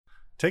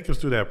Take us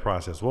through that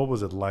process. What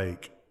was it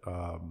like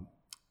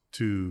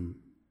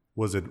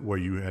was it where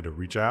you had to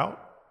reach out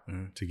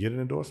to get an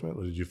endorsement,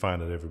 or did you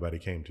find that everybody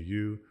came to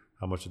you?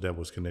 How much of that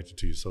was connected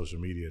to your social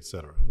media, et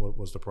cetera? What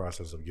was the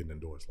process of getting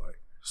endorsed like?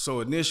 So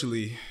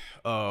initially,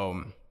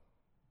 I'll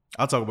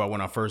talk about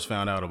when I first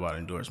found out about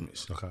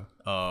endorsements. Okay.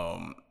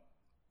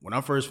 When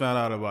I first found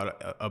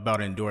out about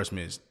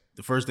endorsements,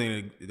 the first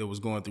thing that was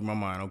going through my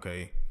mind,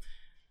 okay,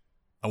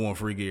 I want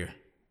free gear.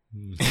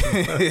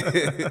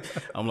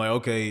 I'm like,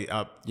 okay,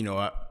 I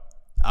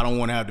don't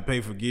want to have to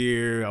pay for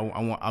gear.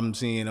 I'm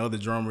seeing other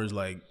drummers,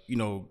 like,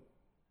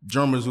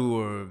 drummers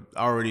who are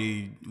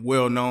already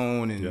well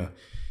known and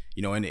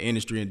in the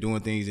industry and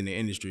doing things in the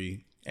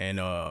industry. And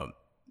I'm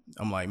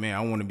like, man, I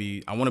want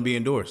to be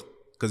endorsed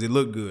because it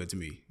looked good to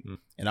me.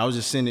 And I was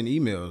just sending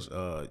emails,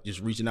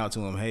 just reaching out to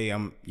them. Hey,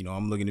 I'm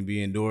looking to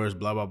be endorsed,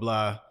 blah blah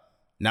blah.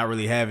 Not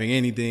really having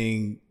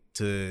anything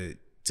to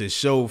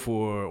show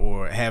for,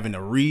 or having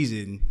a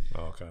reason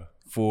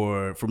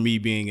for me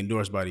being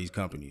endorsed by these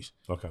companies.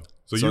 Okay.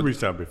 So you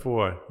reached out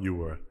before you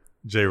were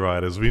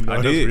Jerrod, as we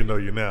know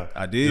you now.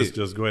 I did.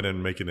 Just go ahead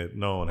and making it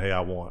known, hey,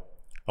 I want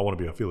to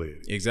be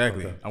affiliated.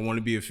 Exactly. Okay. I want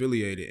to be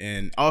affiliated.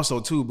 And also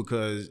too,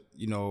 because,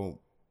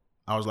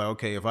 I was like,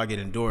 okay, if I get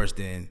endorsed,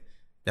 then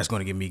that's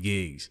going to give me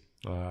gigs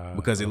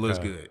because it looks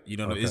good.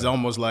 It's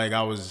almost like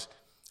I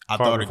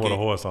thought before the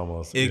horse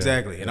almost.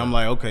 Exactly. Yeah. And I'm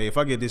like, okay, if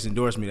I get this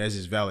endorsement, that's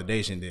just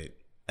validation that,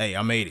 hey,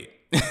 I made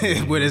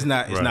it. But it's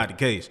not the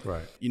case.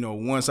 Right.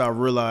 Once I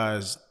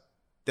realized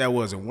that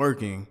wasn't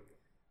working,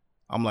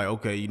 I'm like,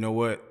 okay, you know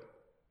what?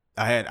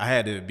 I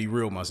had to be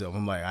real with myself.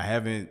 I'm like, I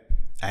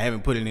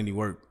haven't put in any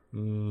work.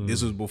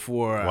 This was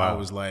before I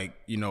was like,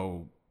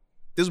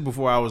 this was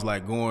before I was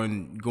like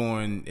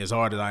going as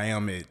hard as I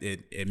am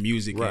at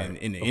music and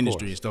in the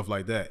industry and stuff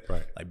like that.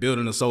 Right. Like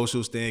building the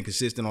socials, staying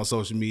consistent on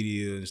social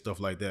media and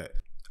stuff like that.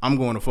 I'm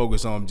going to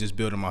focus on just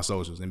building my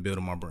socials and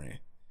building my brand.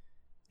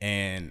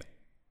 And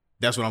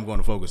that's what I'm going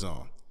to focus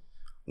on.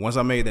 Once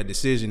I made that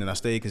decision and I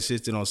stayed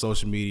consistent on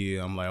social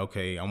media, I'm like,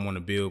 okay, I want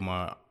to build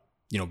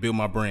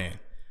my brand.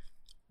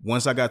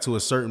 Once I got to a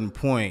certain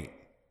point,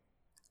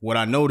 what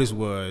I noticed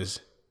was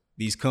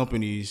these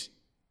companies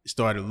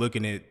started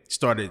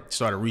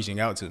reaching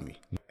out to me.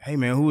 Hey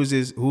man, who is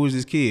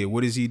this kid?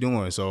 What is he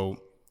doing? So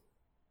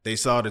they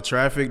saw the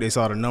traffic, they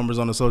saw the numbers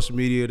on the social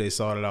media, they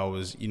saw that I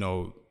was,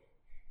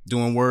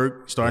 doing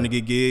work, starting to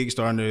get gigs,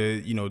 starting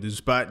to, do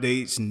spot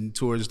dates and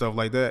tours and stuff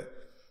like that.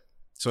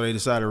 So they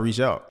decided to reach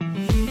out.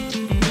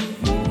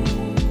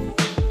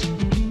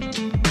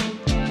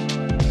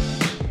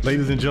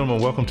 Ladies and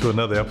gentlemen, welcome to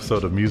another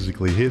episode of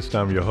Musically Hitched.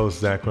 I'm your host,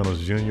 Zach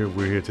Reynolds Jr.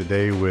 We're here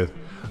today with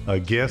a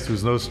guest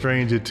who's no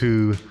stranger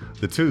to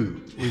the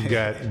two. We've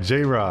got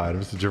Jerrod,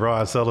 Mr.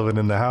 Jerrod Sullivan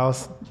in the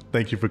house.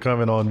 Thank you for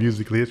coming on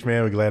Musically Hitched,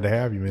 man. We're glad to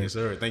have you, man. Yes,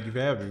 sir. Thank you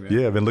for having me, man.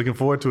 Yeah, I've been looking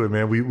forward to it,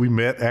 man. We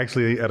met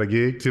actually at a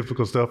gig,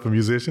 typical stuff for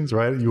musicians,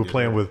 right? You were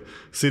playing with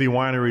City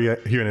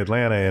Winery here in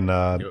Atlanta, and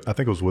I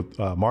think it was with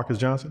Marcus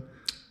Johnson.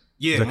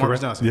 Yeah, Marcus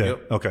Johnson. Yeah.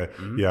 Yep. Okay.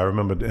 Mm-hmm. Yeah, I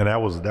remember, and that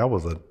was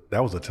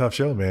a tough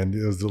show, man.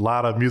 There was a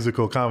lot of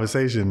musical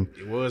conversation.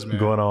 It was, man,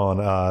 going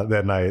on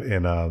that night,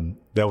 and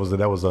that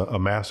was a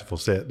masterful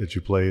set that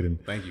you played,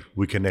 and thank you.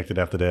 We connected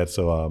after that,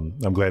 so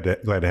I'm glad to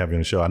have you on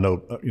the show. I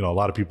know a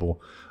lot of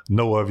people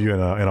know of you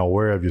and are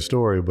aware of your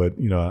story, but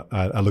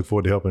I look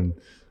forward to helping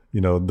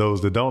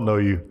those that don't know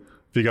you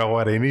figure out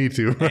why they need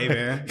to. Hey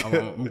man,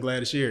 I'm glad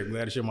to share it. I'm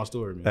glad to share my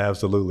story, man.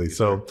 Absolutely. Yes,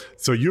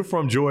 so you're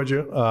from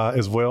Georgia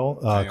as well,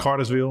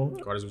 Cartersville,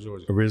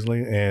 Georgia,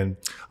 originally, and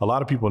a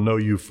lot of people know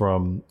you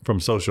from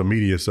social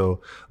media.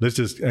 So we're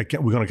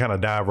going to kind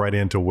of dive right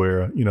into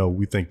where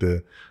we think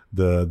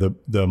the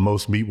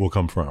most meat will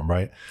come from,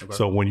 right? Okay.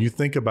 So when you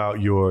think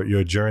about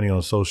your journey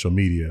on social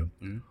media,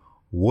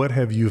 what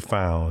have you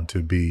found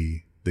to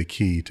be the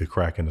key to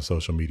cracking the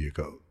social media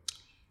code?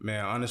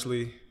 Man,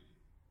 honestly,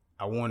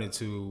 I wanted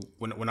to,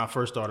 when I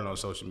first started on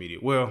social media,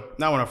 well,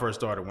 not when I first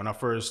started, when I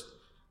first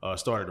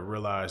started to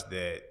realize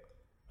that,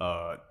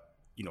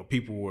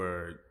 people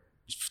were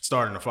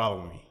starting to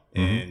follow me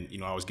and,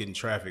 I was getting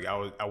traffic.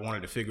 I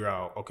wanted to figure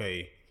out,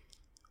 okay,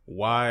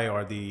 why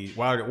are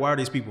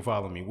these people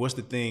following me? What's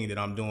the thing that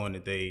I'm doing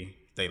that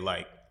they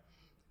like?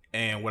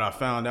 And what I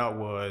found out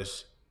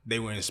was they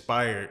were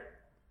inspired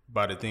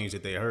by the things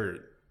that they heard.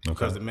 Okay.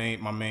 Because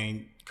my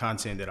main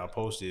content that I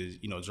post is,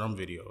 drum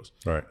videos,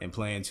 right, and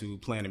playing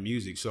the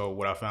music. So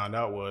what I found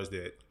out was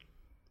that,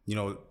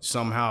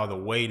 somehow the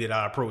way that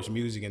I approach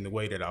music and the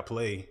way that I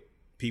play,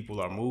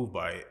 people are moved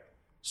by it.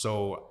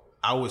 So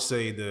I would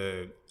say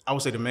the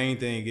main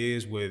thing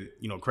is with,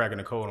 cracking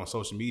the code on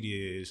social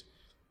media is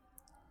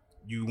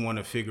you want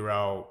to figure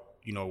out,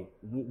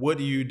 what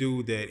do you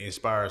do that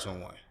inspires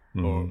someone?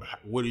 Or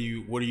what are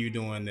you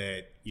doing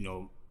that,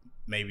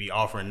 maybe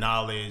offering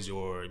knowledge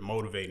or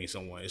motivating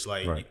someone? It's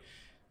like, right,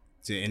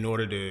 in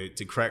order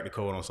to crack the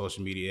code on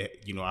social media,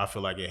 I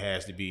feel like it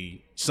has to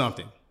be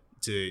something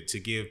to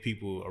give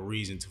people a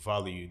reason to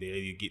follow you.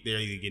 They're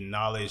either getting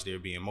knowledge, they're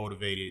being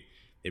motivated,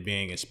 they're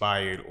being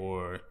inspired,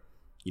 or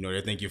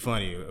they think you're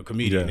funny, a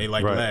comedian. They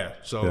like to laugh.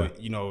 So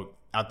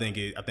I think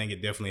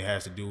it definitely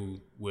has to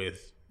do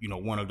with, you know,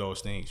 one of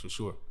those things for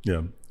sure.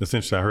 Yeah, it's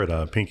interesting. I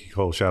heard Pinky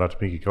Cole. Shout out to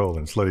Pinky Cole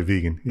and Slutty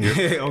Vegan.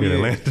 Oh in yeah,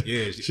 Atlanta.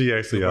 yeah. She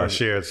actually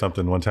shared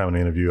something one time in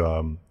an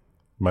interview.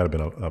 Might have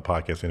been a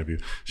podcast interview.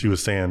 She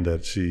was saying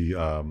that she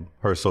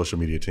her social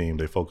media team,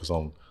 they focus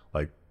on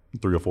like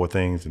 3 or 4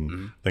 things, and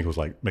I think it was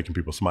like making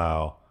people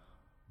smile,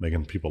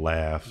 making people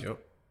laugh.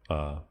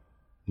 Yep.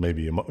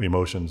 Maybe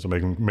emotions, or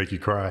make you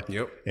cry.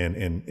 Yep.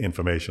 And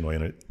information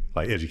or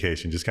like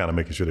education, just kind of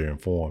making sure they're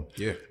informed.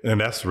 Yeah.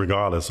 And that's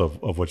regardless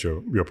of what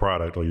your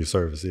product or your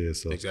service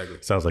is. So exactly.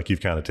 It sounds like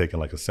you've kind of taken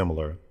like a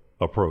similar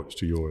approach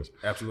to yours.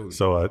 Absolutely.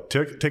 So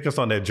take us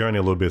on that journey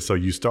a little bit. So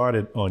you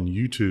started on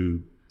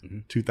YouTube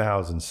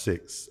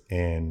 2006,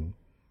 and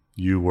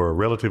you were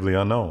relatively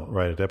unknown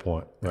right at that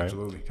point, right?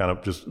 Absolutely. Kind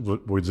of just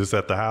were just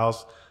at the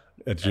house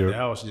at the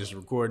house, just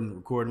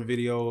recording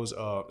videos.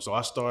 So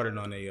I started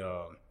on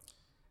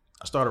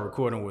I started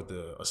recording with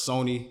a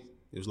Sony.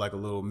 It was like a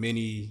little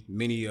mini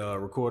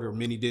recorder,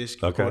 mini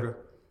disc recorder.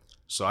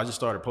 So I just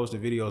started posting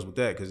videos with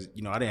that because,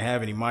 you know, I didn't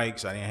have any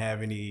mics. I didn't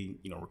have any,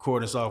 you know,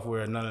 recording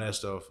software, none of that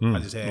stuff. I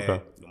just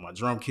had you know, my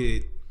drum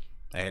kit.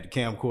 I had the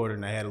camcorder,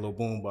 and I had a little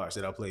boom box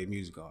that I played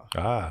music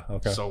on.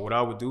 Okay. So what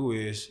I would do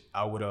is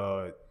I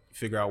would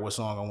figure out what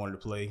song I wanted to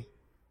play,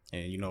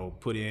 and, you know,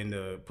 put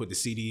the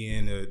CD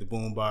in the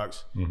boom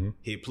box,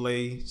 hit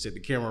play, set the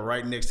camera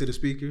right next to the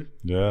speaker.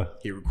 Yeah.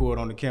 Hit record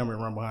on the camera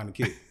and run behind the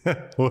kit.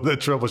 What was that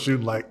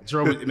troubleshooting like?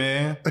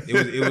 Man,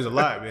 it was a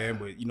lot, man.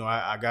 But, you know,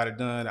 I got it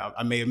done.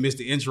 I may have missed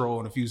the intro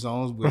on a few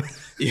songs, but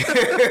yeah.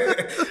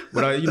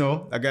 But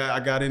I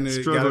got in the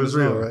Struggle is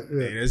real, right?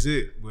 Yeah. Hey, that's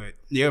it. But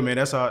yeah, man,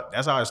 that's how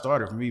it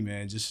started for me,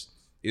 man. It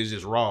was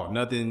just raw,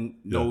 nothing,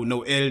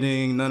 no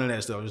editing, none of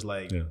that stuff. Just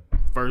like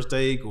first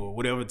take or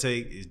whatever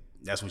take,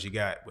 that's what you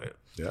got. But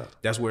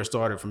that's where it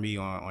started for me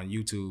on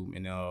YouTube.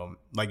 And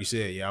like you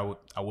said,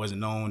 I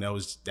wasn't known. That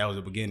was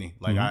the beginning.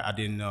 Like I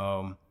didn't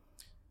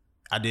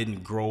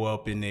grow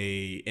up in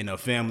a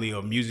family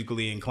of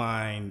musically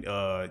inclined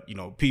you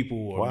know,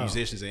 people or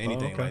musicians or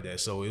anything like that.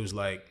 So it was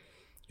like,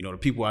 you know, the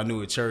people I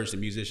knew at church, the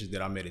musicians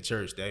that I met at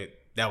church,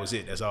 that was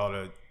it.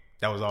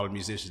 That was all the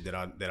musicians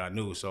that I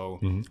knew. So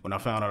when I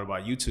found out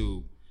about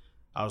YouTube,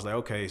 I was like,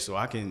 okay, so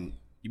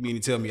you mean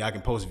to tell me I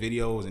can post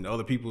videos and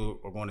other people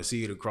are going to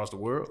see it across the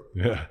world?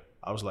 Yeah.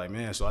 I was like,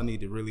 man, so I need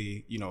to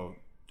really, you know,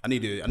 I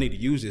need to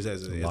use this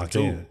as a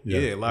tool.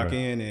 In. Lock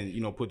in and, you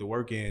know, put the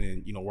work in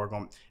and, you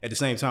know, at the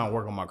same time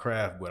work on my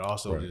craft, but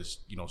also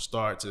just, you know,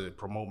 start to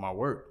promote my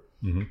work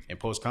and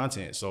post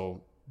content.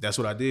 So that's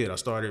what I did. I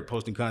started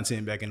posting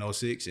content back in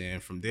 2006,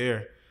 and from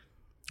there,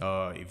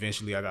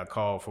 eventually I got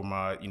called for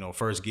my, you know,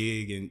 first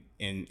gig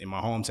in my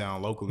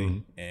hometown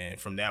locally. And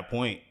from that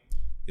point,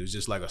 it was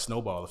just like a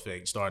snowball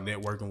effect. Started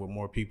networking with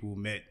more people,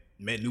 met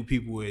new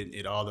people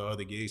at all the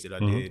other gigs that I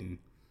did, and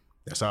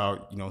that's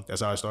how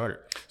it started.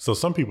 So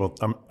some people,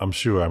 I'm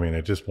sure, I mean,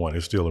 at this point,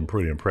 it's still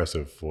pretty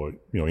impressive for,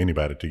 you know,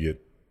 anybody to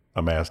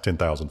amass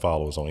 10,000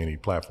 followers on any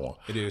platform.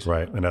 It is.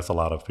 Right? And that's a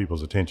lot of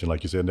people's attention.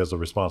 Like you said, and there's a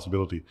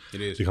responsibility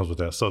that comes with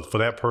that. So for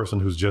that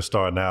person who's just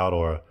starting out,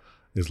 or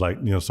is like,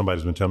 you know,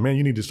 somebody's been telling, man,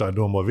 you need to start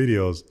doing more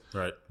videos.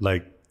 Right.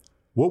 Like,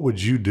 what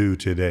would you do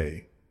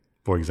today,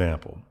 for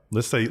example?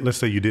 Let's say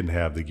you didn't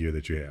have the gear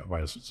that you have,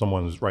 right?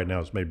 Someone is right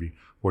now is maybe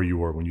where you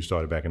were when you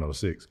started back in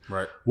 2006.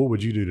 Right. What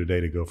would you do today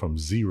to go from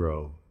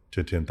 0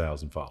 to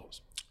 10,000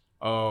 followers?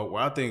 Well,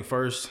 I think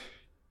first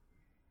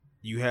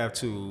you have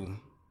to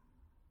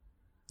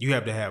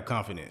have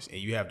confidence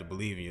and you have to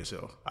believe in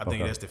yourself. I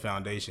think that's the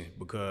foundation,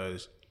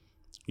 because,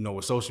 you know,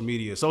 with social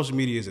media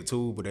is a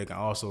tool, but they can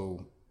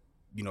also,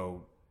 you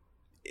know,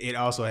 it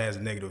also has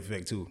a negative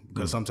effect too,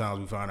 because sometimes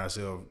we find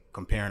ourselves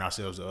comparing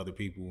ourselves to other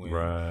people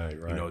and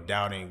you know,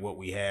 doubting what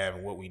we have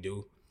and what we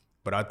do.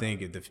 But I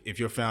think if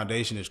your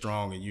foundation is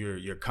strong and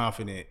you're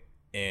confident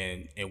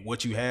in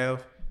what you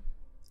have,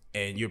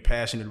 and you're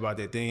passionate about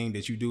that thing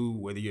that you do,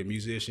 whether you're a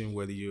musician,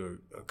 whether you're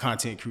a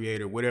content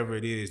creator, whatever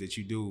it is that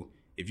you do,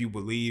 if you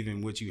believe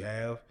in what you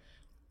have,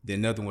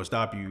 then nothing will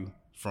stop you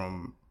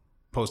from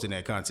posting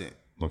that content.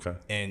 Okay.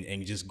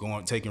 And just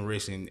taking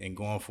risks and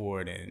going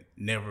for it, and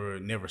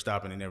never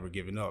stopping and never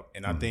giving up.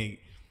 And I think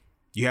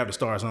you have to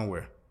start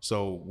somewhere.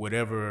 So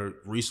whatever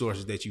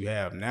resources that you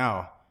have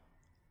now,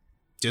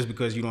 just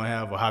because you don't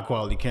have a high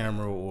quality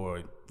camera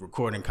or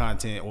recording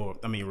content, or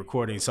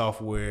recording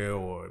software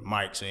or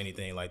mics or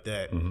anything like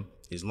that,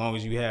 as long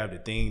as you have the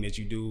thing that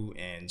you do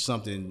and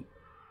something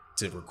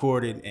to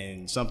record it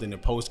and something to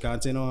post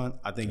content on,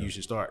 I think you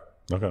should start.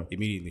 Okay.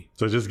 Immediately.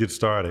 So just get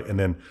started. And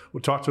then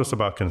talk to us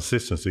about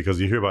consistency,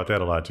 because you hear about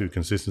that a lot too.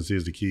 Consistency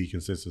is the key.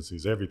 Consistency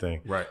is everything.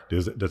 Right.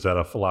 Does that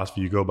a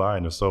philosophy you go by?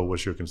 And if so,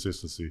 what's your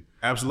consistency?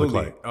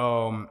 Absolutely. Look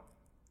like?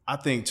 I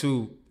think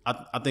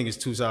it's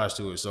two sides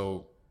to it.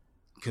 So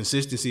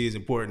consistency is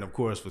important, of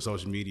course, for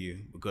social media,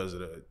 because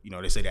of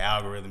they say the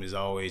algorithm is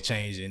always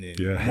changing, and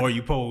the more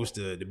you post,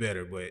 the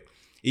better. But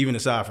even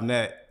aside from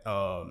that,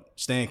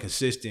 staying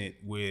consistent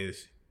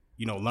with,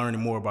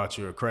 learning more about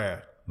your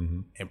craft.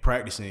 And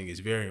practicing is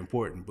very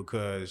important,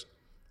 because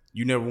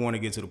you never want to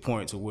get to the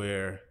point to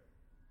where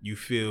you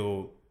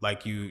feel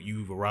like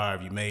you've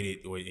arrived, you made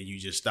it, or you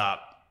just stop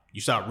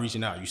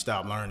reaching out, you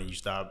stop learning, you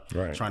stop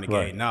trying to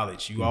gain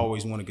knowledge. You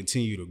always want to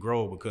continue to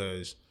grow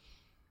because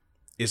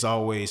it's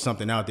always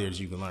something out there that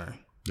you can learn.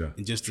 Yeah,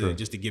 and just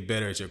to get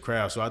better at your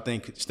craft. So I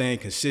think staying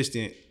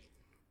consistent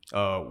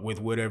with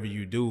whatever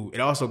you do, it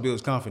also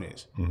builds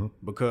confidence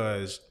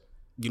because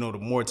the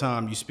more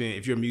time you spend,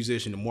 if you're a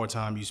musician, the more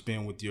time you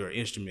spend with your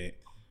instrument,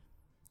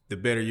 the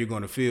better you're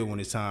going to feel when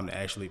it's time to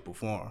actually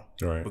perform.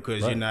 Right.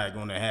 Because you're not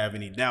going to have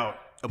any doubt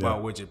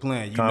about what you're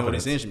playing. You know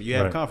this instrument. You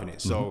have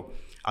confidence. So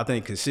I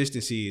think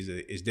consistency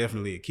is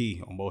definitely a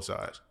key on both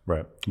sides.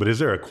 Right. But is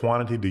there a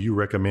quantity? Do you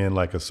recommend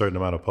like a certain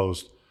amount of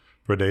posts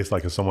per day? It's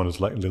like if someone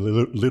is like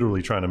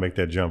literally trying to make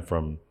that jump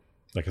from,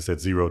 like I said,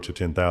 0 to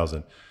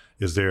 10,000.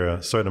 Is there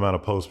a certain amount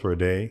of posts per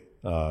day?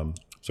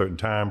 Certain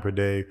time per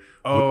day?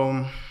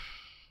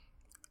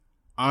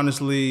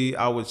 Honestly,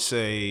 I would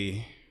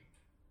say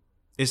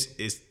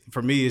it's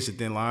for me, it's a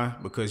thin line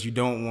because you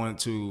don't want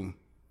to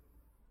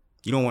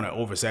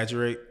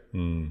oversaturate.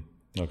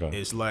 Okay.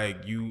 It's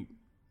like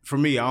for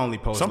me, I only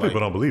post. Some people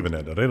don't believe in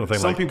that though. They don't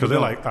think because they're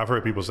like, I've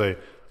heard people say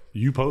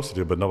you posted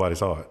it, but nobody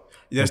saw it.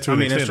 That's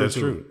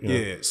true.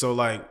 Yeah. So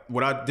like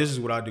this is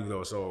what I do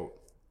though. So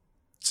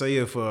say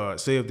if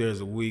there's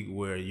a week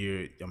where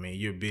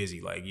you're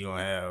busy, like you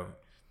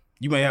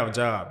may have a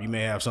job, you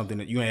may have something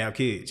that you may have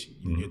kids.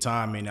 Your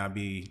time may not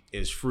be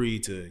as free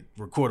to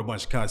record a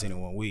bunch of content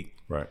in 1 week.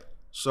 Right.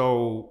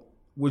 So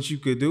what you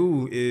could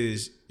do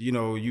is,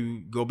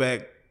 you go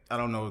back, I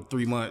don't know,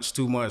 3 months,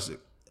 2 months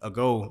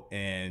ago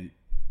and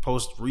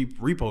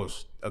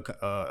repost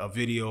a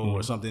video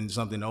or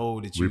something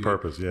old that you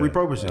repurpose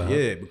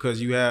it.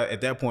 Because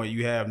at that point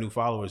you have new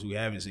followers who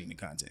haven't seen the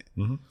content.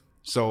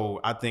 So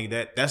I think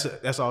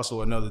that's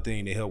also another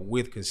thing to help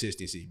with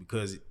consistency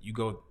because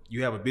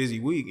you have a busy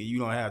week and you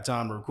don't have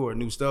time to record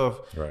new stuff.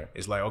 Right.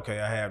 It's like,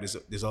 okay, I have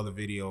this other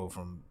video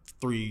from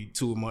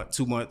 2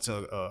 months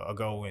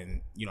ago,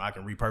 and I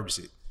can repurpose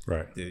it.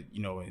 Right.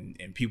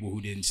 And people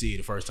who didn't see it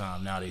the first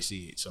time, now they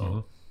see it.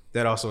 So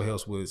that also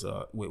helps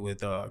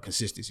with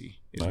consistency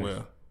as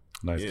well.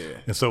 Nice. Yeah.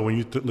 And so when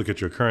you look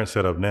at your current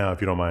setup now, if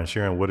you don't mind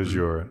sharing, what is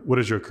your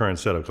current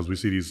setup? Because we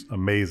see these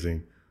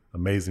amazing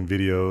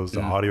videos.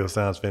 The audio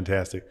sounds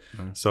fantastic.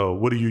 So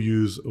what do you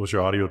use? What's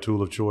your audio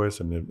tool of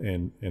choice?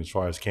 And as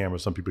far as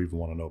cameras, some people even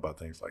want to know about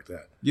things like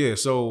that. Yeah.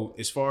 So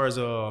as far as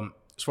the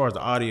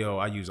audio,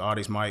 I use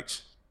Audix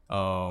mics.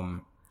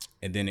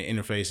 And then the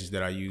interfaces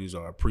that I use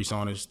are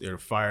PreSonus. They're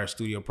Fire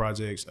Studio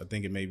projects. I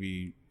think it may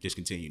be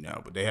discontinued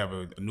now, but they have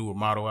a newer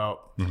model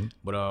out.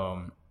 But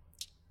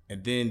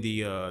and then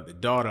the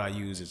DAW that I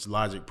use is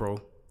Logic Pro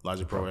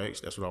X.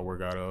 That's what I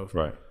work out of.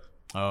 Right.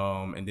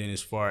 And then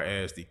as far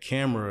as the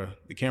camera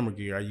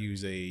gear, I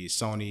use a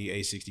Sony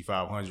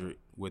A6500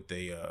 with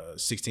a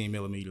 16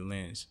 millimeter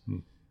lens.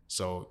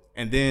 So,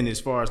 and then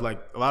as far as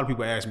like a lot of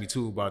people ask me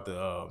too about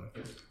the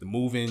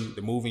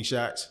moving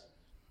shots.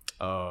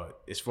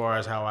 As far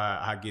as how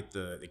I get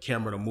the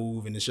camera to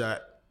move in the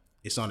shot,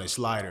 it's on a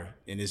slider,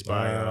 and it's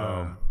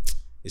by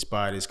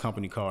this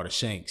company called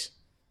Shanks.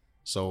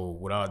 So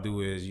what I'll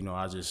do is,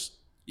 I just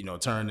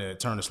turn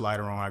the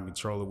slider on. I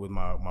control it with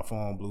my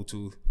phone,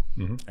 Bluetooth.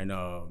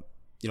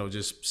 And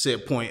just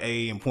set point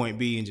A and point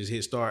B and just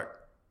hit start.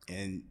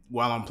 And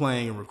while I'm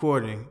playing and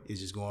recording,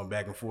 it's just going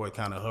back and forth,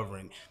 kind of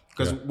hovering.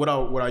 Because what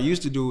I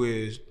used to do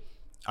is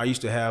I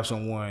used to have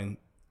someone,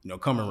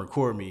 come and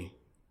record me,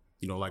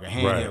 like a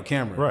handheld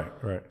camera.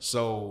 Right.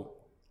 So,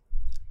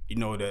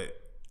 that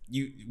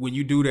when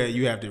you do that,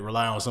 you have to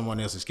rely on someone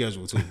else's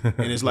schedule too.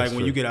 And it's like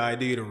when you get an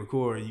idea to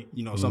record,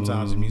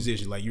 sometimes a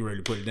musician, like you're ready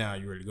to put it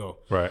down, you're ready to go.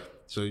 Right.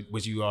 So,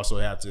 but you also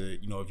have to,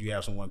 if you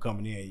have someone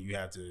coming in, you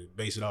have to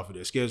base it off of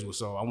their schedule.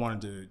 So I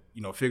wanted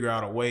to, figure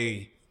out a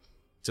way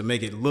to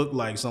make it look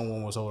like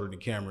someone was holding the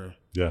camera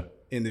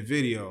in the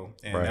video.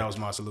 And that was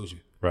my solution.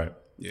 Right.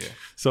 Yeah.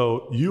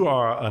 So you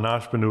are an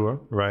entrepreneur,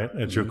 right?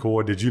 At your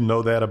core. Did you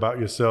know that about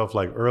yourself?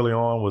 Like early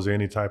on, was there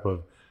any type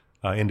of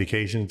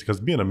indications? Because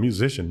being a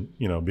musician,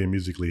 being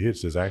musically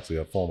hits is actually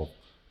it's one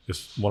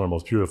of the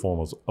most pure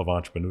forms of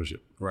entrepreneurship.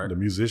 Right. The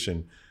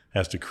musician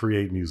has to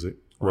create music,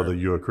 whether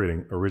you're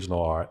creating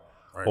original art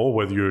or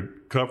whether you're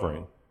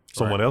covering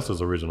someone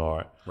else's original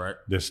art. Right.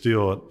 There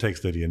still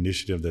takes the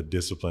initiative, that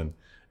discipline,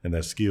 and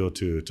that skill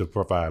to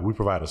provide. We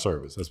provide a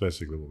service. That's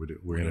basically what we do.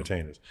 We're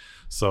entertainers.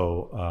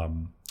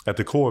 So at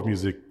the core of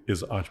music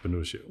is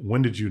entrepreneurship.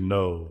 When did you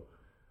know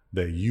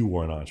that you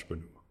were an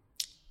entrepreneur?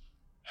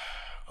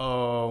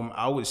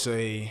 I would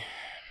say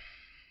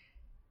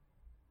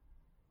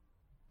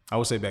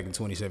back in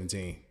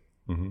 2017.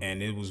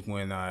 And it was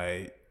when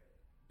I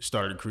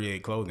started to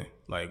create clothing,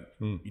 like,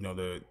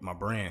 my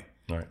brand.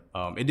 Right.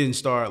 It didn't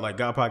start, like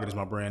God Pocket is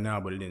my brand now,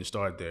 but it didn't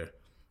start there.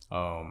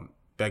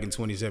 Back in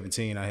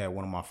 2017, I had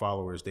one of my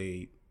followers,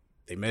 they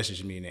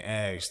messaged me and they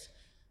asked,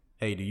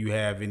 hey, do you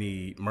have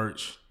any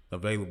merch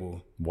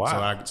available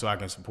so I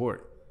can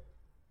support?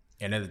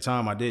 And at the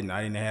time I didn't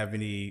have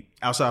any,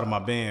 outside of my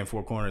band,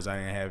 Four Corners, I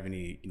didn't have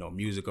any,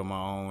 music of my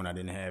own. I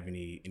didn't have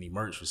any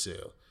merch for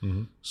sale.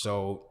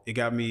 So it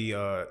got me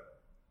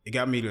it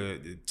got me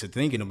to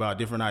thinking about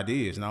different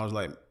ideas, and I was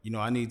like, you know,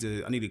 I need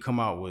to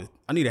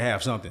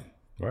have something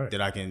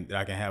that I can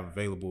have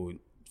available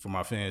for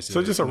my fans.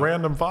 So just a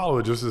random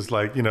follower, just is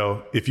like, you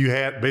know, if you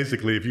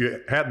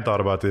hadn't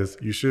thought about this,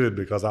 you should,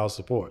 because I'll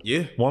support.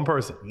 Yeah. One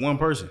person.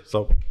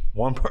 So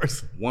one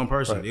person.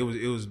 Right.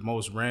 It was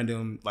most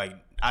random. Like,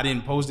 I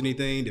didn't post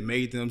anything that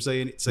made them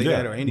say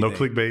that or anything. No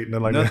clickbait,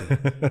 nothing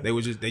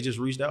that. They just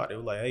reached out. They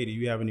were like, hey, do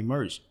you have any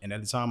merch? And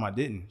at the time I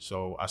didn't.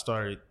 So I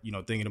started, you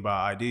know, thinking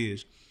about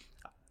ideas.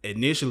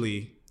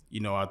 Initially, you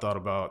know, I thought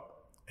about,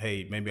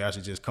 hey, maybe I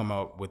should just come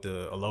out with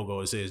a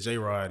logo that says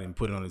Jerrod and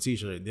put it on a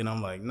t-shirt. Then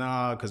I'm like,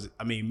 nah, because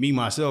I mean, me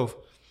myself,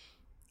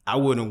 I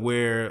wouldn't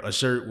wear a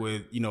shirt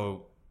with, you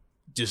know,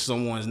 just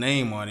someone's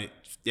name on it,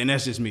 and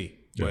that's just me.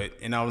 Yeah.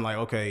 And I was like,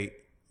 okay,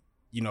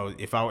 you know,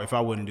 if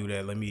I wouldn't do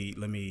that, let me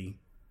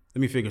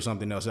figure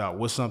something else out.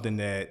 What's something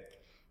that,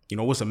 you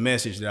know, what's a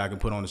message that I can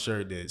put on the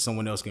shirt that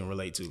someone else can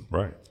relate to?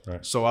 Right.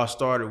 So I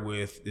started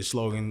with this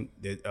slogan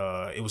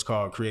that it was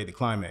called Create the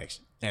Climax,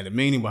 and the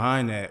meaning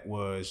behind that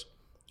was,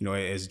 you know,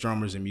 as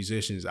drummers and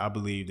musicians, I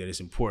believe that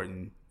it's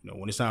important, you know,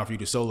 when it's time for you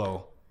to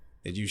solo,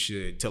 that you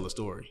should tell a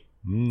story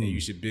and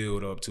you should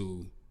build up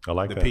to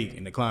the peak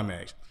and the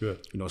climax.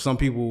 Good. You know, some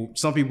people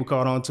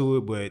caught on to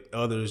it, but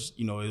others,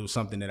 you know, it was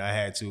something that I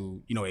had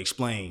to, you know,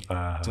 explain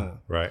to them.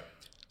 Right.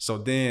 So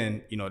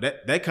then, you know,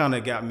 that kind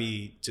of got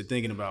me to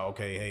thinking about,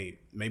 okay, hey,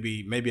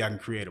 maybe I can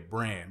create a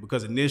brand,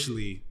 because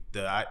initially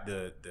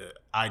the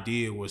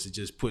idea was to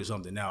just put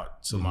something out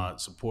so my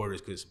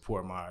supporters could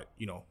support my,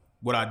 you know,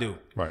 what I do.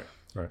 Right.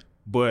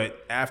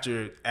 But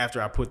after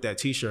I put that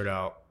t-shirt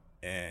out,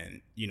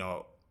 and, you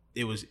know,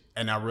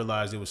 I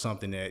realized it was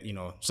something that, you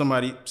know,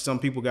 some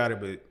people got it,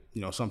 but,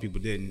 you know, some people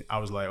didn't. I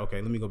was like,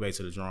 okay, let me go back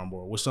to the drawing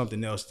board. What's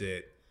something else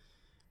that,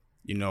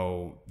 you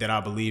know, that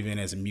I believe in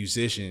as a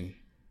musician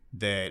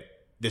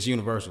that's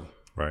universal,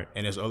 right?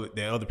 And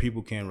that other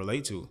people can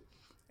relate to.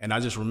 And I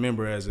just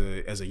remember as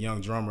a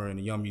young drummer and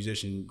a young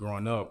musician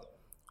growing up,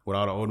 what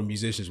all the older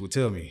musicians would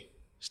tell me: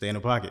 stay in the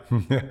pocket.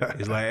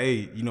 It's like,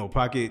 hey, you know,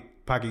 pocket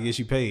gets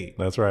you paid.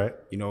 That's right.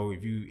 You know,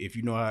 if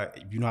you know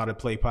how to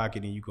play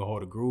pocket and you can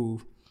hold a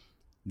groove,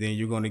 then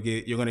you're gonna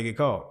get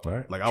called.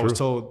 Right. Like I was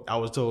told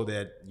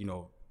that, you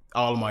know,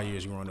 all of my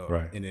years growing up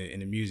in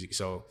the music.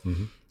 So.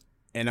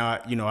 And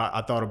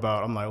I thought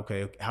about, I'm like,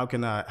 okay, how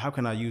can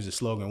I use a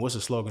slogan? What's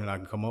a slogan that I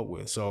can come up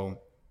with? So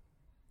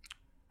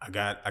I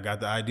got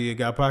the idea,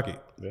 got pocket.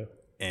 Yeah.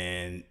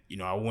 And, you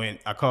know,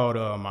 I called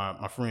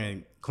my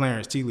friend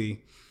Clarence T.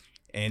 Lee,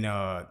 and,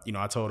 you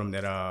know, I told him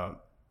that I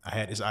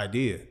had this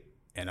idea,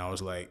 and I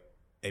was like,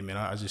 hey man,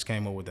 I just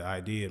came up with the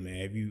idea,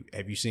 man.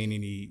 Have you seen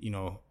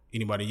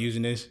anybody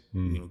using this?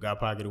 You know, got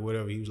pocket or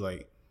whatever? He was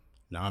like,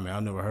 nah, man,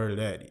 I've never heard of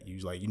that. He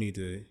was like, you need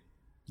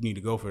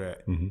to go for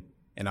that. Mm-hmm.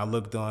 And I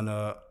looked on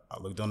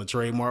the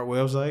trademark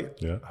website.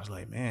 Yeah. I was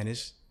like, man,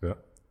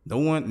 no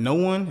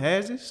one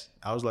has this.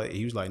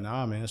 He was like,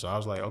 nah, man. So I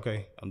was like,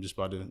 okay, I'm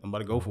about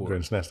to go for it. Go ahead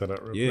and snatch that up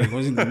real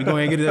quick. Let me go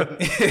ahead and get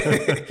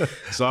it up.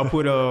 So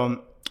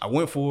I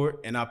went for it,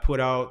 and I put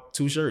out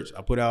 2 shirts.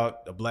 I put out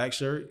a black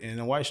shirt and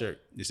a white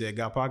shirt. It said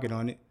Got Pocket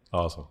on it.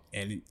 Awesome.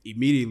 And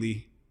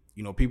immediately,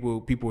 you know,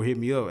 people hit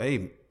me up.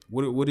 Hey,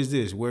 what is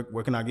this? Where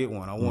can I get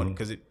one? I want it,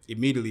 because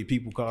immediately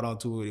people caught on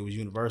to it. It was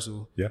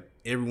universal. Yeah.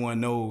 Everyone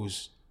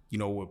knows, you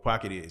know, what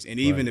pocket is. And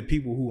even the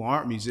people who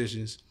aren't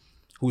musicians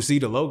who see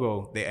the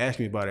logo, they ask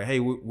me about it. Hey,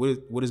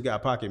 what does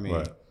Got Pocket mean?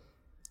 Right.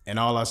 And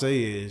all I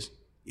say is,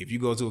 if you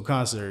go to a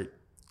concert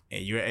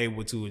and you're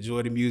able to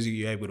enjoy the music,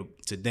 you're able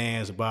to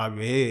dance or bob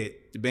your head,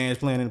 the band's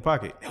playing in the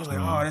pocket. I was like,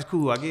 oh, that's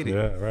cool. I get it.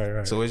 Yeah,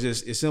 right. So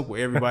it's simple.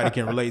 Everybody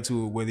can relate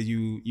to it, whether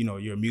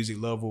you're a music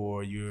lover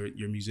or you're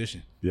a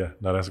musician. Yeah,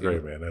 no, that's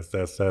great, man.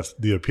 That's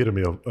the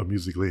epitome of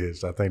musically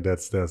is. I think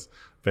that's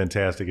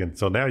fantastic. And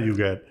so now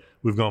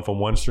we've gone from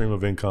one stream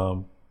of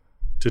income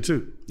to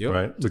 2,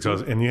 right?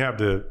 Because and you have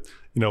to,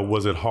 you know,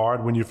 was it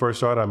hard when you first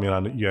started? I mean,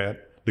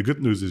 the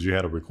good news is you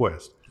had a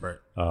request. Right.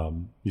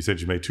 You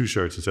said you made 2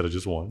 shirts instead of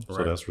just one. Right.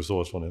 So that's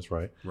resourcefulness,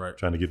 right? Right.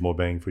 Trying to get more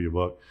bang for your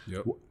buck.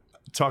 Yep.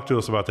 Talk to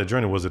us about that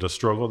journey. Was it a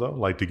struggle though?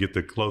 Like to get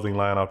the clothing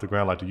line off the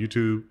ground, like the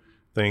YouTube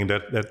thing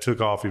that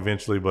took off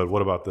eventually, but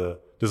what about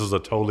this is a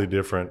totally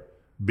different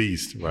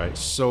beast, right?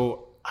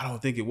 So I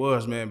don't think it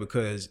was, man,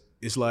 because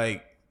it's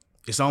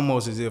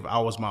almost as if I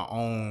was my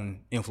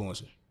own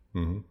influencer.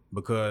 Mm-hmm.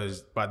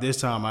 Because by this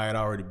time I had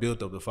already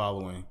built up the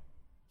following.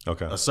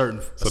 Okay.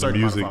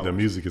 The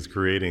music is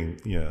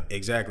creating, yeah.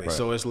 Exactly. Right.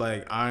 So it's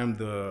like I'm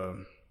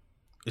the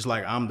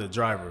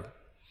driver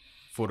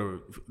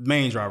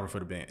main driver for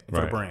the band,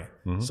 for the brand.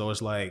 Mm-hmm. So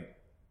it's like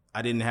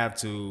I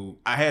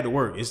had to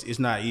work. It's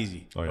not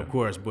easy, of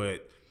course,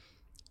 but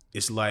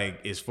it's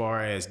like as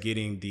far as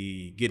getting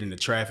the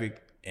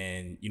traffic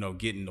and, you know,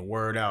 getting the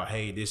word out,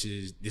 hey, this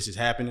is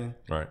happening.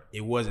 Right.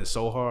 It wasn't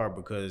so hard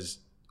because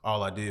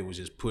all I did was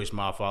just push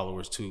my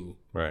followers to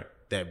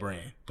that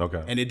brand.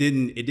 Okay. And it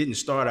didn't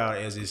start out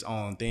as its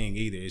own thing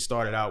either. It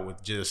started out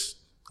with just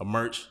a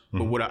merch. Mm-hmm.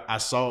 But what I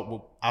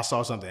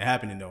saw something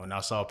happening though, and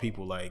I saw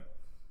people like,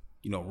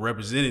 you know,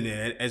 representing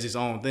it as its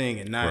own thing,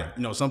 and not,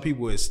 you know, some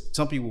people would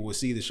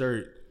see the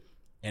shirt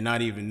and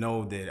not even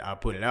know that I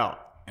put it out.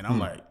 And I'm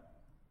like,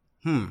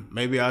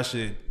 maybe I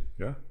should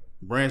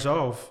branch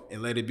off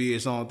and let it be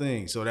its own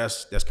thing. So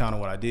that's kind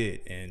of what I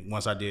did. And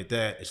once I did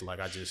that, it's like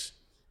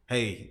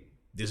hey,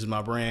 this is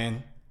my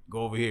brand. Go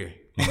over here.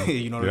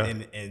 You know,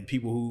 and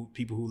people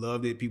who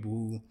loved it, people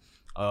who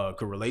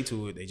could relate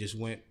to it, they just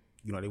went.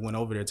 You know, they went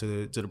over there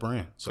to the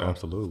brand. So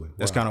absolutely,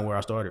 that's kind of where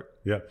I started.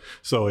 Yeah.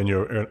 So in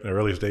your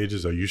early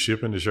stages, are you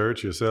shipping the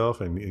shirts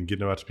yourself and getting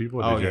them out to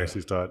people? Or did you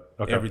actually start?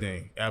 Okay.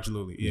 Everything,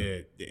 absolutely,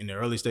 yeah. In the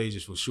early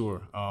stages, for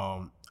sure.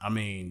 I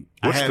mean,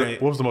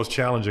 what was the most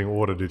challenging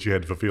order that you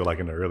had to fulfill, like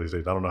in the early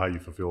stages? I don't know how you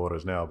fulfill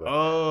orders now,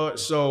 but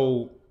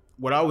so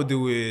what I would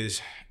do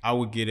is I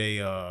would get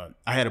I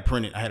had a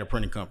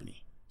printing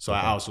company, so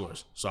I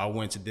outsourced. So I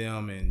went to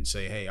them and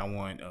say, hey, I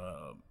want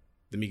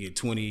let me get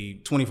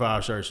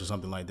 25 shirts or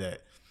something like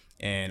that.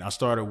 And I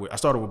started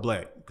with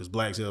black because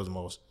black sells the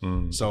most.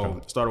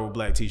 So started with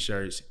black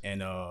t-shirts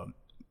and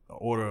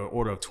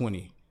order of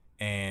 20.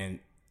 And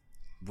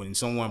when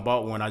someone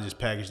bought one, I just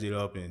packaged it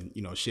up and,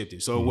 you know, shipped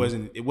it. So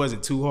it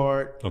wasn't too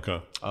hard.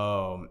 Okay.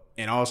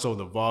 And also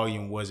the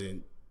volume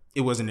wasn't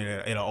in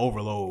an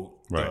overload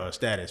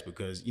status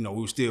because, you know,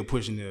 we were still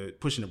pushing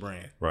the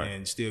brand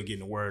and still getting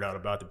the word out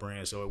about the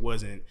brand. So it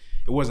wasn't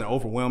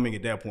overwhelming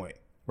at that point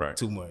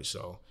too much.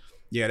 So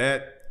yeah,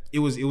 it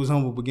was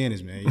humble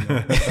beginnings, man. You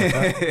know?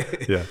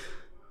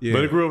 Yeah.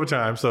 But it grew over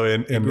time. So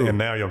and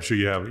now I'm sure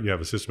you have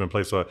a system in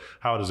place. So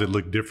how does it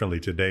look differently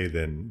today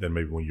than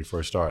maybe when you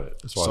first started?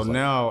 So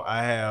now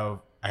I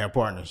have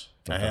partners.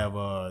 Okay. I have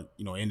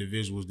you know,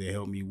 individuals that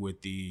help me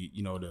with the,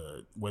 you know,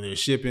 whether it's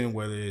shipping,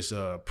 whether it's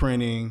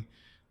printing,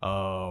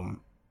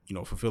 you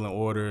know, fulfilling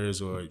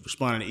orders or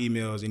responding to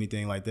emails,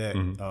 anything like that.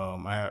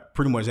 I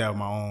pretty much have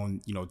my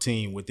own, you know,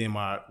 team within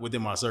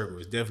my circle.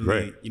 It's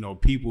definitely you know,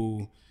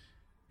 people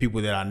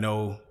that I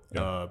know,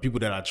 people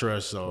that I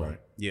trust. So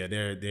yeah,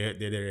 they're there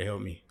to help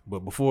me. But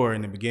before,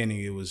 in the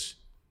beginning, it was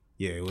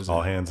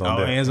all hands on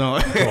deck. Hands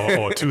on,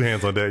 or two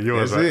hands on deck.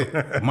 Yours, that's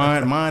it.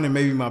 Mine, and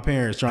maybe my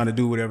parents trying to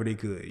do whatever they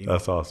could. You know?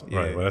 That's awesome. Yeah.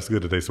 Right. Well, that's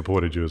good that they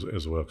supported you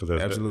as well, because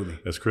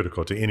that's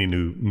critical to any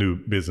new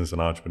business and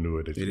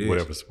entrepreneur.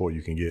 Whatever support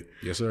you can get,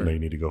 yes, sir. You know, you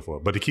need to go for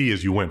it. But the key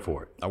is you went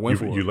for it. I went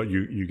for it.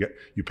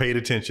 You paid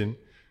attention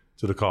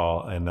to the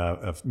call, and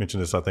I've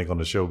mentioned this I think on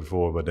the show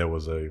before, but there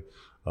was a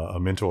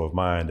mentor of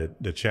mine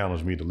that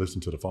challenged me to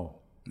listen to the phone.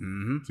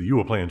 So you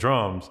were playing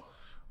drums,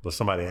 but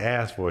somebody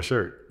asked for a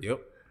shirt. Yep.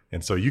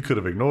 And so you could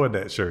have ignored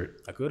that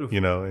shirt. I could have. You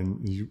know,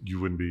 and you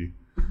wouldn't be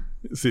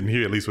sitting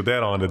here at least with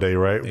that on today,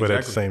 right? Exactly. But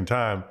at the same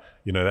time,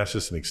 you know, that's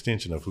just an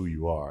extension of who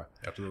you are.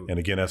 Absolutely. And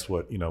again, that's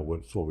what, you know,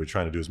 what we're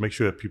trying to do is make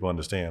sure that people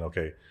understand,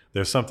 okay,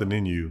 there's something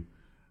in you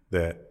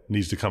that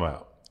needs to come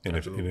out. And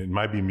it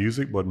might be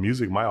music, but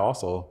music might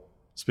also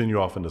spin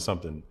you off into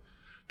something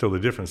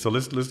totally different. So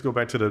let's go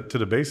back to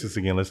the basics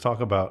again. Let's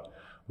talk about,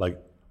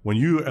 like, when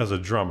you as a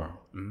drummer,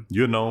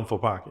 you're known for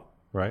Pocket,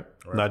 right?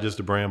 Not just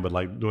the brand, but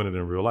like doing it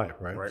in real life,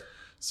 right?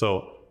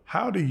 So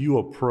how do you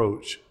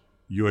approach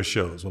your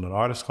shows? When an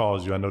artist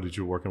calls you, I know that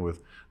you're working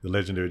with the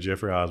legendary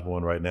Jeffrey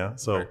Osborne right now.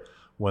 So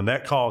when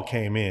that call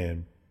came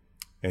in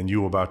and you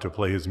were about to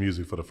play his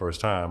music for the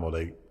first time, or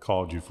they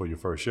called you for your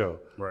first show,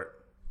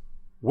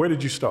 where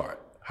did you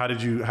start? How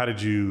did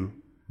you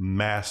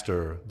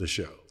master the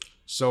show?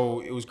 So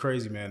it was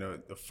crazy, man.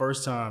 The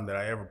first time that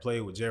I ever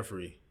played with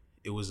Jeffrey,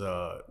 it was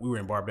we were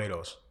in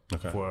Barbados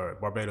for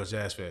Barbados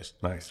Jazz Fest.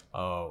 Nice.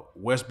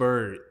 Wes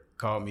Bird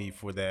called me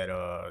for that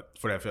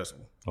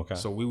festival. Okay.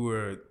 So we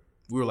were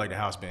like the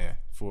house band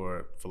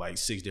for like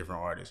 6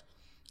 different artists.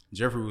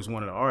 Jeffrey was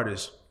one of the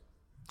artists,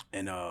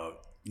 and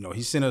you know,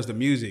 he sent us the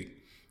music,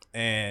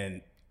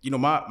 and you know,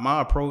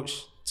 my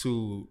approach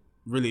to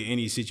really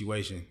any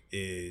situation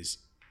is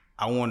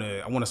I want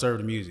to serve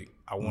the music.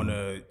 I want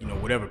to, you know,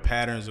 whatever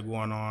patterns are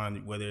going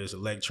on, whether it's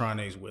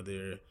electronics,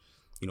 whether,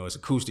 you know, it's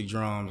acoustic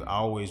drums, I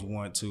always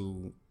want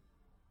to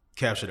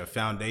capture the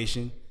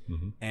foundation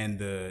and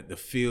the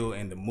feel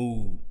and the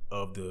mood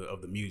of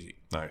the music.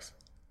 Nice.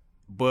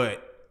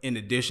 But in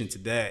addition to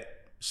that,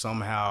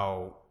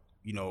 somehow,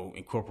 you know,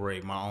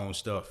 incorporate my own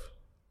stuff,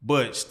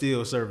 but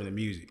still serving the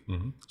music.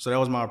 So that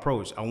was my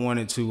approach. I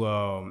wanted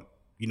to,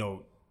 you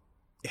know,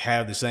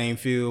 have the same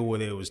feel,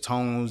 whether it was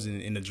tones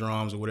in the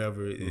drums or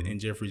whatever in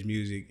Jeffrey's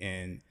music,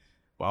 and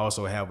but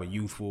also have a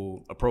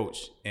youthful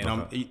approach. And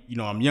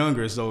I'm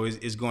younger, so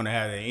it's going to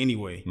have that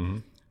anyway.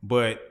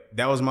 But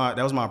that was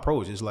my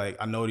approach. It's like,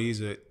 I know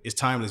it's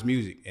timeless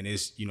music, and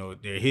it's, you know,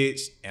 they're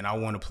hits, and I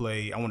want to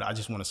play. I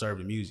just want to serve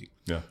the music.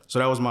 Yeah. So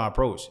that was my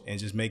approach, and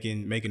just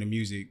making the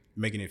music,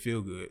 making it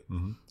feel good.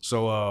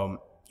 So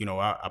you know,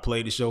 I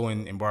played the show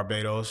in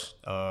Barbados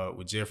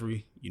with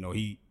Jeffrey. You know,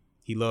 he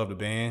loved the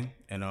band,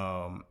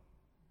 and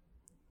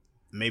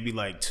maybe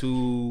like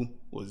 2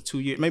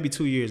 years, maybe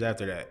 2 years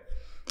after that,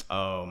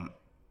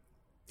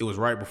 it was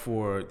right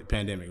before the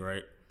pandemic,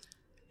 right?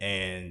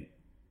 And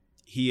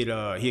he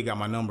had got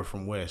my number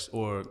from Wes,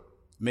 or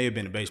may have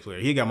been a bass player.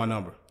 He had got my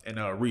number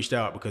and reached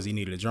out because he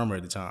needed a drummer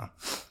at the time.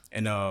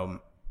 And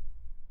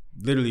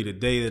literally the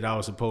day that I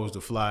was supposed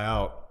to fly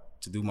out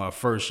to do my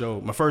first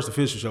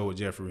official show with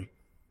Jeffrey,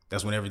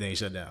 that's when everything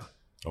shut down.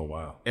 Oh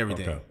wow.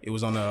 Everything. Okay. It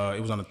was on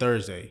a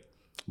Thursday,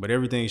 but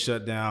everything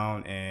shut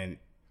down, and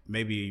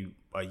maybe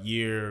a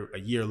year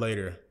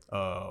later,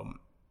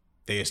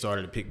 they had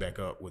started to pick back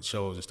up with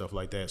shows and stuff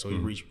like that. So he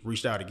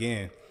reached out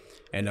again,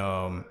 and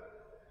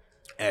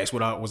asked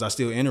was I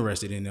still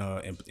interested in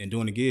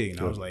doing the gig, and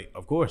I was like,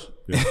 of course.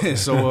 Yeah.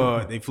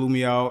 So they flew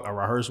me out. I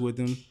rehearsed with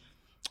them.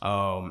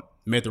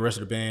 Met the rest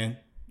of the band.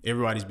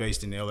 Everybody's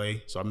based in LA,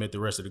 so I met the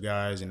rest of the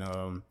guys,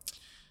 and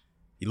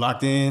he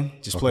locked in,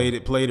 just played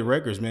the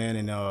records, man,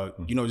 and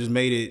you know, just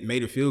made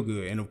it feel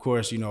good. And of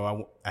course, you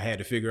know, I had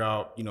to figure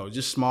out, you know,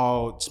 just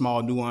small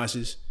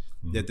nuances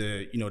that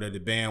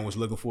the band was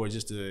looking for,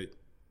 just to,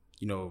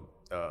 you know,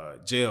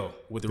 gel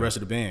with the rest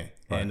of the band.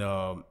 Right.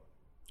 And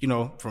you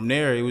know, from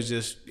there it was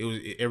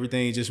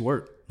everything just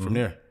worked from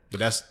there. But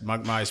that's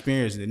my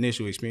experience. The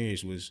initial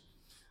experience was,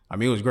 I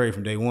mean, it was great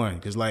from day one,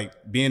 because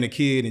like being a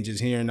kid and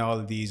just hearing all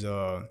of these,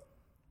 you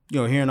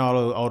know, hearing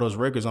all those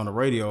records on the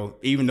radio,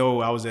 even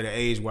though I was at an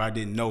age where I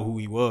didn't know who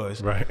he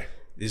was. Right.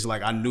 It's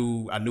like I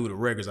knew the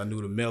records, I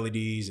knew the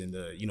melodies and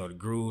the, you know, the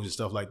grooves and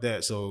stuff like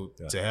that. So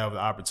to have the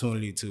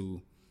opportunity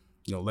to,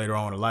 you know, later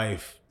on in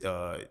life,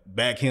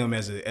 back him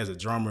as a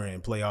drummer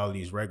and play all of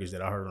these records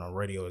that I heard on the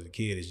radio as a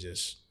kid is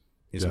just,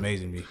 it's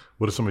amazing to me.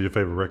 What are some of your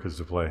favorite records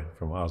to play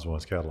from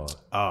Osborne's catalog?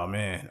 Oh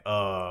man,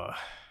 I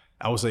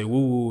would say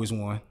Woo Woo is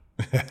one.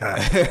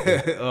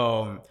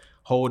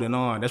 Holding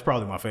On, that's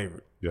probably my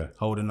favorite. Yeah.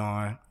 Holding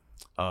On.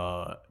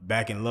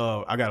 Back in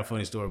Love. I got a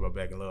funny story about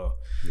Back in Love.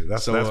 Yeah,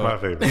 that's my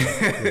favorite.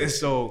 Yeah.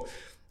 So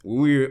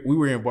we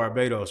were in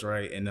Barbados,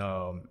 right? And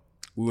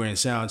we were in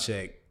sound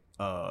check.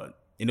 And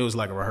it was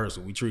like a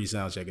rehearsal. We treat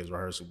sound check as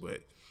rehearsal, but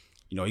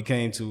you know, he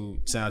came to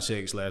sound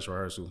check /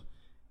 rehearsal,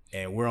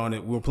 and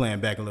we're playing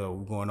Back in Love.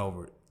 We're going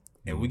over it.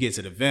 And we get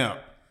to the vamp.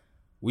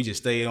 We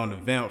just stayed on the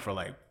vamp for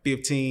like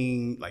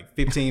 15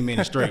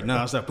 minutes straight,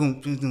 nonstop.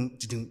 Boom, boom, boom,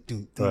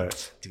 boom, boom,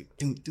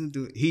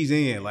 boom. He's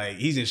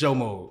in show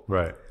mode.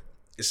 Right.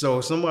 So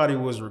somebody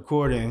was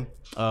recording.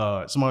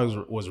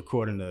 Was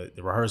recording the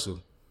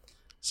rehearsal.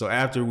 So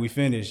after we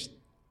finished,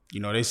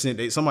 you know,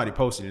 somebody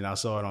posted it, and I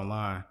saw it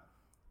online,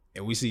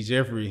 and we see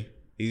Jeffrey.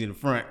 He's in the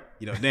front,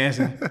 you know,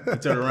 dancing. He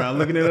turned around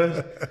looking at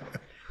us.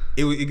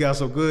 It got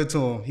so good to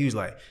him. He was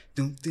like,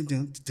 dun, dun,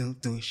 dun, dun,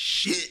 dun,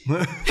 shit.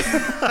 I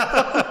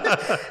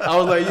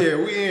was like, yeah,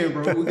 we in,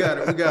 bro. We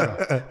got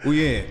him.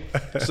 We in.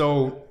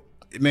 So,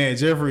 man,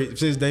 Jeffrey,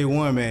 since day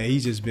one, man,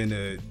 he's just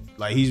been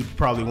he's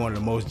probably one of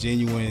the most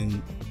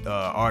genuine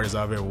artists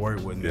I've ever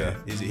worked with, man.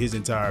 Yeah. His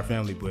entire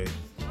family. But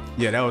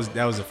yeah, that was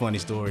a funny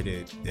story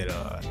that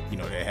you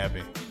know, that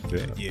happened.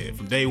 Yeah. Yeah,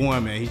 from day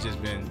one, man, he's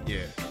just been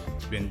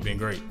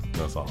great.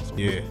 That's awesome.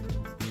 Yeah.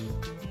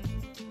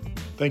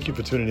 Thank you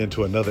for tuning in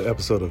to another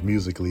episode of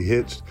Musically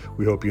Hitched.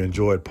 We hope you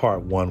enjoyed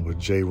part 1 with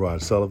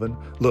Jerrod Sullivan.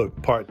 Look,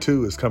 part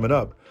 2 is coming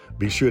up.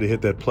 Be sure to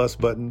hit that plus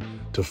button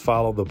to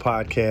follow the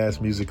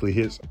podcast Musically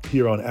Hitched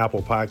here on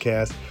Apple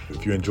Podcasts.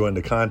 If you're enjoying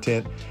the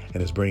content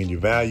and it's bringing you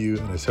value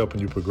and it's helping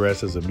you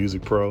progress as a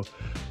music pro,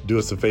 do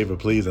us a favor,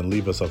 please, and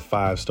leave us a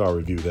 5-star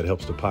review. That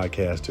helps the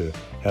podcast to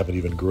have an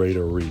even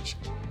greater reach.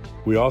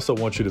 We also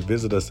want you to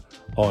visit us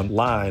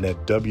online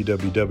at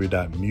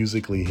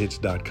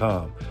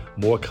www.musicallyhitched.com.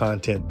 More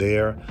content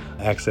there,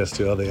 access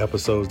to other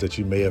episodes that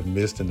you may have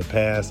missed in the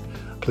past.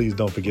 Please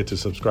don't forget to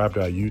subscribe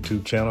to our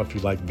YouTube channel if you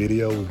like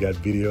video. We've got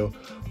video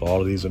for all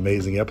of these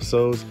amazing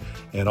episodes.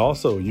 And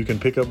also, you can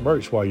pick up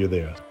merch while you're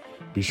there.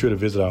 Be sure to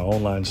visit our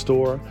online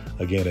store,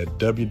 again, at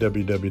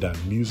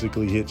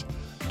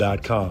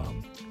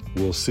www.musicallyhitched.com.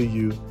 We'll see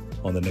you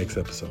on the next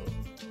episode.